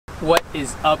What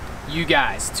is up, you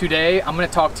guys? Today I'm going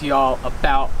to talk to y'all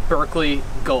about Berkley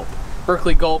GULP.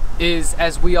 Berkley GULP is,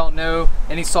 as we all know,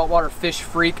 any saltwater fish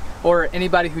freak or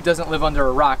anybody who doesn't live under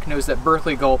a rock knows that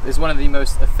Berkley GULP is one of the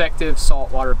most effective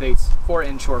saltwater baits for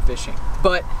inshore fishing,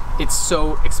 but it's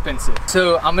so expensive.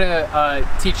 So I'm going to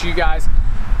teach you guys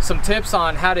some tips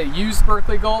on how to use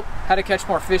Berkley GULP, how to catch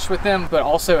more fish with them, but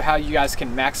also how you guys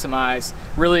can maximize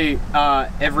really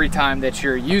every time that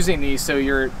you're using these, so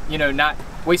you're not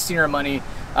wasting your money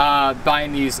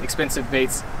buying these expensive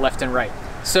baits left and right.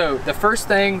 So the first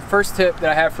tip that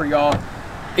I have for y'all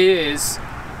is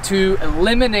to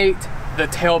eliminate the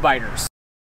tail biters.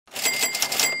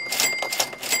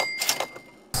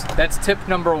 That's tip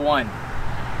number one.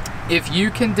 If you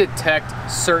can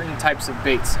detect certain types of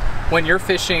baits, when you're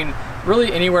fishing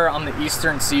really anywhere on the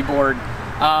eastern seaboard,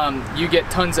 you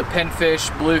get tons of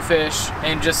pinfish, bluefish,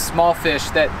 and just small fish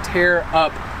that tear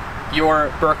up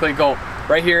your Berkley GULP.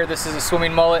 Right here, this is a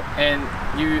swimming mullet, and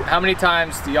how many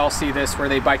times do y'all see this where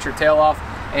they bite your tail off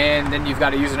and then you've got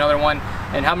to use another one?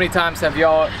 And how many times have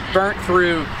y'all burnt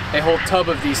through a whole tub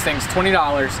of these things,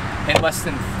 $20, in less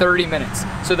than 30 minutes?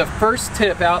 So the first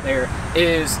tip out there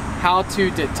is how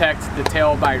to detect the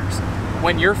tail biters.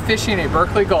 When you're fishing a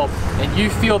Berkley GULP and you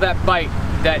feel that bite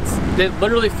that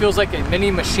literally feels like a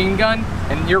mini machine gun,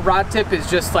 and your rod tip is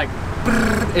just like,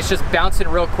 it's just bouncing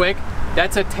real quick,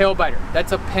 that's a tail biter.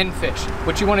 That's a pinfish.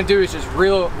 What you want to do is just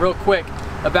real quick,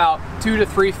 about 2 to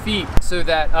 3 feet, so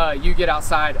that you get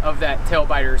outside of that tail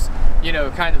biters,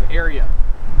 kind of area.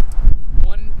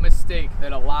 One mistake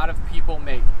that a lot of people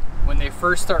make when they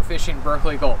first start fishing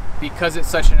Berkley GULP, because it's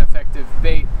such an effective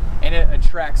bait and it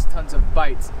attracts tons of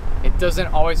bites, it doesn't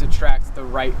always attract the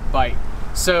right bite.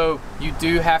 So you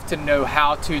do have to know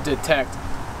how to detect.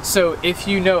 So if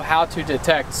you know how to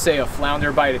detect, say, a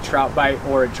flounder bite, a trout bite,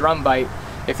 or a drum bite,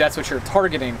 if that's what you're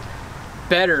targeting,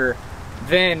 better,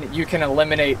 then you can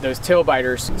eliminate those tail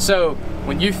biters. So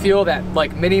when you feel that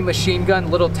like mini machine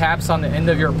gun little taps on the end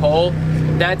of your pole,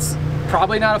 that's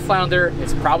probably not a flounder,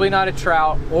 it's probably not a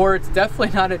trout, or it's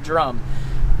definitely not a drum.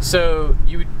 So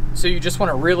you just want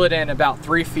to reel it in about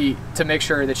 3 feet to make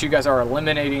sure that you guys are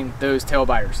eliminating those tail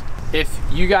biters. If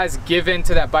you guys give in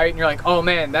to that bite and you're like, oh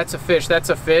man, that's a fish,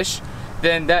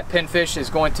 then that pinfish is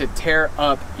going to tear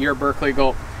up your Berkley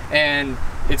GULP, and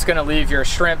it's going to leave your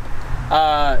shrimp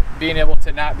being able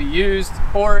to not be used,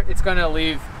 or it's going to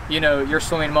leave your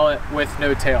swimming mullet with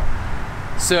no tail.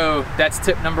 So that's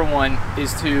tip number one,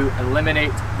 is to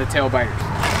eliminate the tail biters.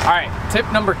 All right, tip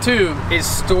number two is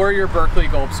store your Berkley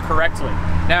GULPs correctly.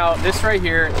 Now this right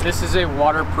here, this is a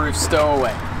waterproof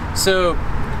stowaway. So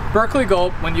Berkley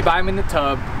GULP, when you buy them in the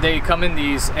tub, they come in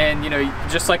these, and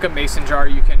just like a mason jar,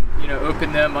 you can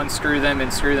open them, unscrew them,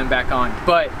 and screw them back on.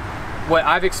 But what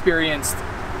I've experienced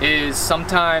is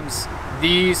sometimes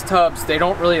these tubs, they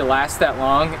don't really last that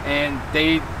long, and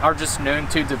they are just known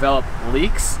to develop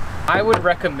leaks. I would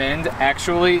recommend,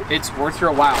 actually, it's worth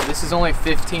your while. This is only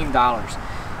 $15.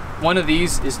 One of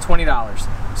these is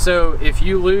 $20. So if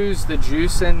you lose the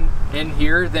juice in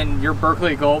here, then your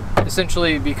Berkley GULP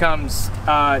essentially becomes,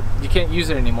 you can't use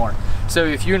it anymore. So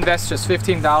if you invest just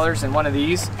 $15 in one of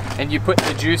these and you put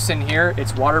the juice in here,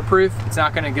 it's waterproof, it's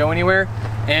not going to go anywhere,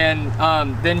 and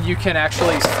then you can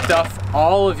actually stuff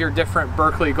all of your different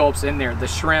Berkley GULPs in there, the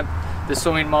shrimp, the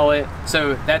swimming mullet.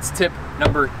 So that's tip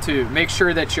number two. Make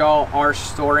sure that y'all are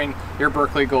storing your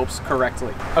Berkley GULPs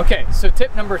correctly. Okay, so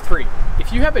tip number three,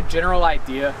 if you have a general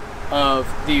idea of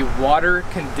the water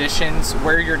conditions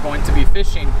where you're going to be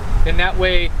fishing, then that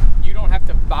way you don't have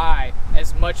to buy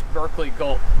as much Berkley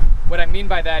GULP. What I mean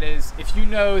by that is, if you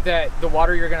know that the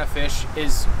water you're gonna fish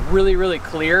is really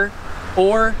clear,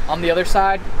 or on the other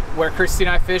side where Christy and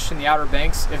I fish in the Outer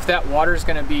Banks, if that water is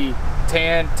gonna be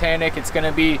tannic, it's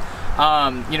gonna be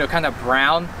kind of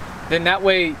brown, then that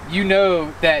way you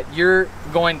know that you're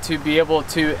going to be able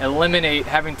to eliminate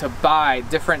having to buy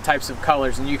different types of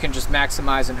colors, and you can just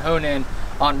maximize and hone in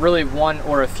on really one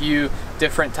or a few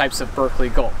different types of Berkley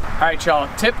GULP. All right, y'all,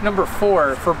 tip number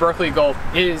four for Berkley GULP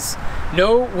is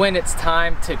know when it's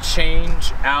time to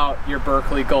change out your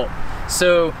Berkley GULP.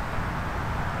 So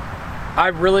I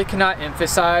really cannot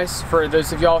emphasize, for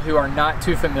those of y'all who are not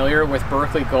too familiar with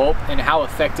Berkley GULP and how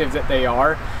effective that they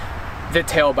are, the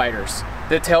tail biters.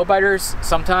 The tail biters,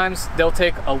 sometimes they'll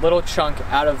take a little chunk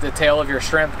out of the tail of your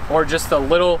shrimp, or just a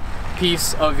little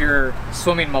piece of your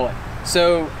swimming mullet.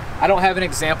 So I don't have an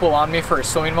example on me for a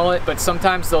swimming mullet, but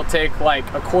sometimes they'll take like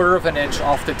 1/4 of an inch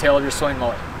off the tail of your swimming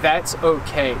mullet. That's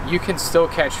okay. You can still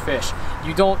catch fish.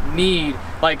 You don't need,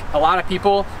 like a lot of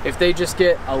people, if they just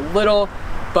get a little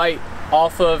bite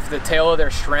off of the tail of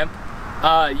their shrimp,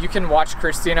 you can watch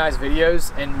Christy and I's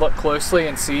videos and look closely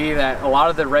and see that a lot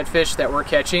of the redfish that we're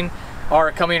catching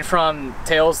are coming from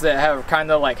tails that have kind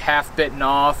of like half bitten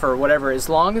off or whatever. As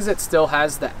long as it still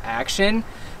has the action,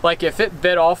 like if it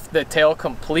bit off the tail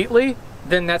completely,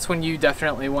 then that's when you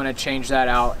definitely want to change that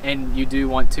out, and you do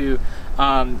want to,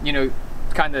 you know,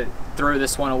 kind of throw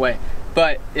this one away.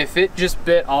 But if it just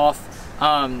bit off,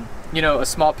 you know, a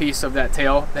small piece of that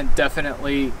tail, then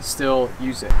definitely still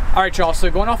use it. All right, y'all,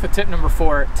 so going off of tip number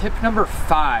 4, tip number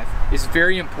 5 is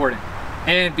very important.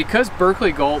 And because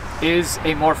Berkley Gulp is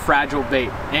a more fragile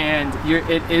bait, and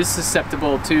it is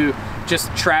susceptible to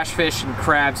just trash fish and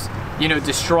crabs, you know,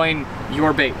 destroying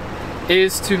your bait,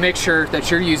 is to make sure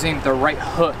that you're using the right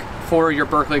hook for your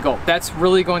Berkley Gulp. That's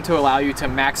really going to allow you to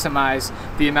maximize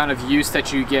the amount of use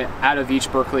that you get out of each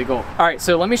Berkley Gulp. All right,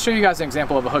 so let me show you guys an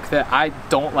example of a hook that I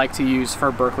don't like to use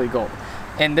for Berkley Gulp.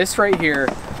 And this right here,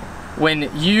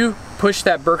 when you push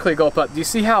that Berkley Gulp up, do you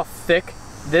see how thick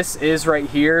this is right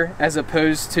here, as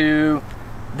opposed to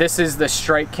this is the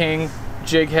Strike King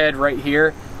jig head right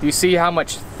here? Do you see how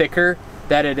much thicker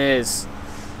that it is?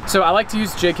 So I like to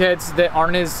use jig heads that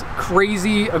aren't as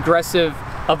crazy aggressive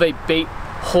of a bait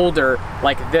holder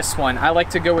like this one. I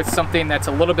like to go with something that's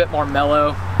a little bit more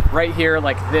mellow right here,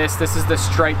 like this. This is the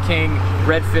Strike King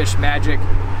Redfish Magic.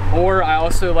 Or I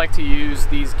also like to use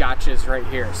these gotchas right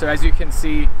here. So as you can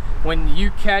see, when you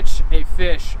catch a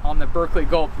fish on the Berkley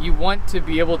Gulp, you want to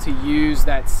be able to use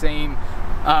that same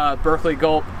Berkley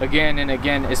Gulp again and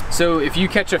again. So if you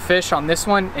catch a fish on this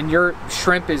one and your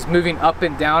shrimp is moving up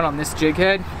and down on this jig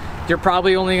head, you're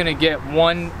probably only going to get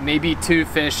 1, maybe 2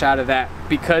 fish out of that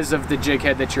because of the jig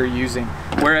head that you're using.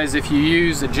 Whereas if you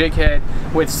use a jig head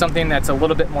with something that's a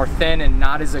little bit more thin and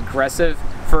not as aggressive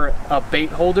for a bait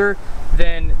holder,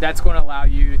 then that's going to allow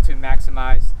you to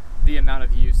maximize the amount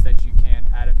of use that you can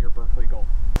out of your Berkley Gulp.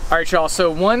 All right, y'all,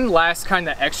 so one last kind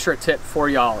of extra tip for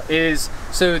y'all is,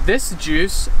 so this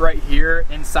juice right here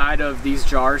inside of these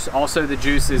jars, also the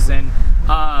juice is in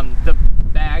the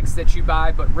bags that you buy,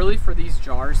 but really for these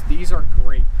jars, these are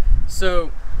great.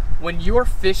 So when you're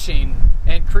fishing,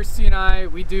 and Christy and I,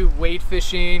 we do wade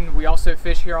fishing, we also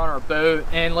fish here on our boat,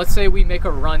 and let's say we make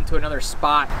a run to another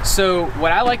spot. So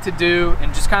what I like to do,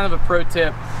 and just kind of a pro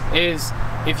tip, is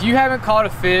if you haven't caught a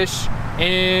fish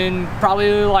in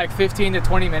probably like 15 to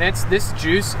 20 minutes, this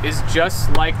juice is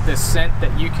just like the scent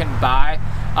that you can buy,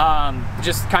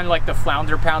 just kind of like the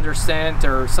Flounder Pounder scent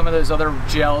or some of those other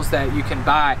gels that you can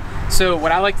buy. So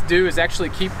what I like to do is actually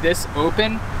keep this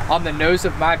open on the nose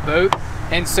of my boat,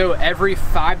 and so every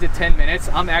 5 to 10 minutes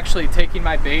I'm actually taking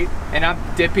my bait and I'm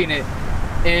dipping it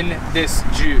in this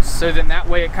juice. So then that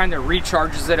way it kind of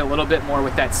recharges it a little bit more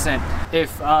with that scent.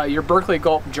 If your Berkley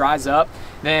Gulp dries up,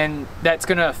 then that's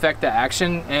going to affect the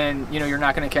action, and you know, you're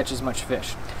not going to catch as much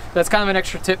fish. That's kind of an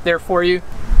extra tip there for you.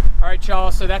 All right, y'all,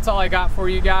 so that's all I got for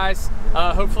you guys.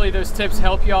 Hopefully those tips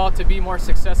help y'all to be more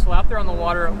successful out there on the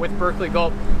water with Berkley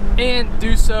Gulp, and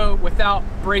do so without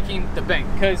breaking the bank,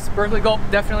 because Berkley Gulp,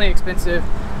 definitely expensive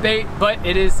bait, but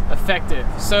it is effective.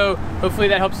 So hopefully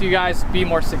that helps you guys be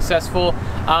more successful.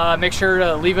 Make sure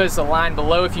to leave us a line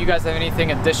below if you guys have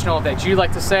anything additional that you'd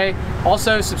like to say.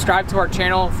 Also, subscribe to our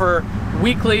channel for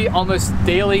weekly, almost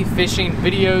daily fishing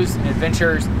videos and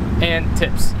adventures and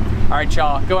tips. All right,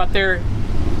 y'all, go out there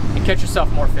and catch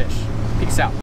yourself more fish. Peace out.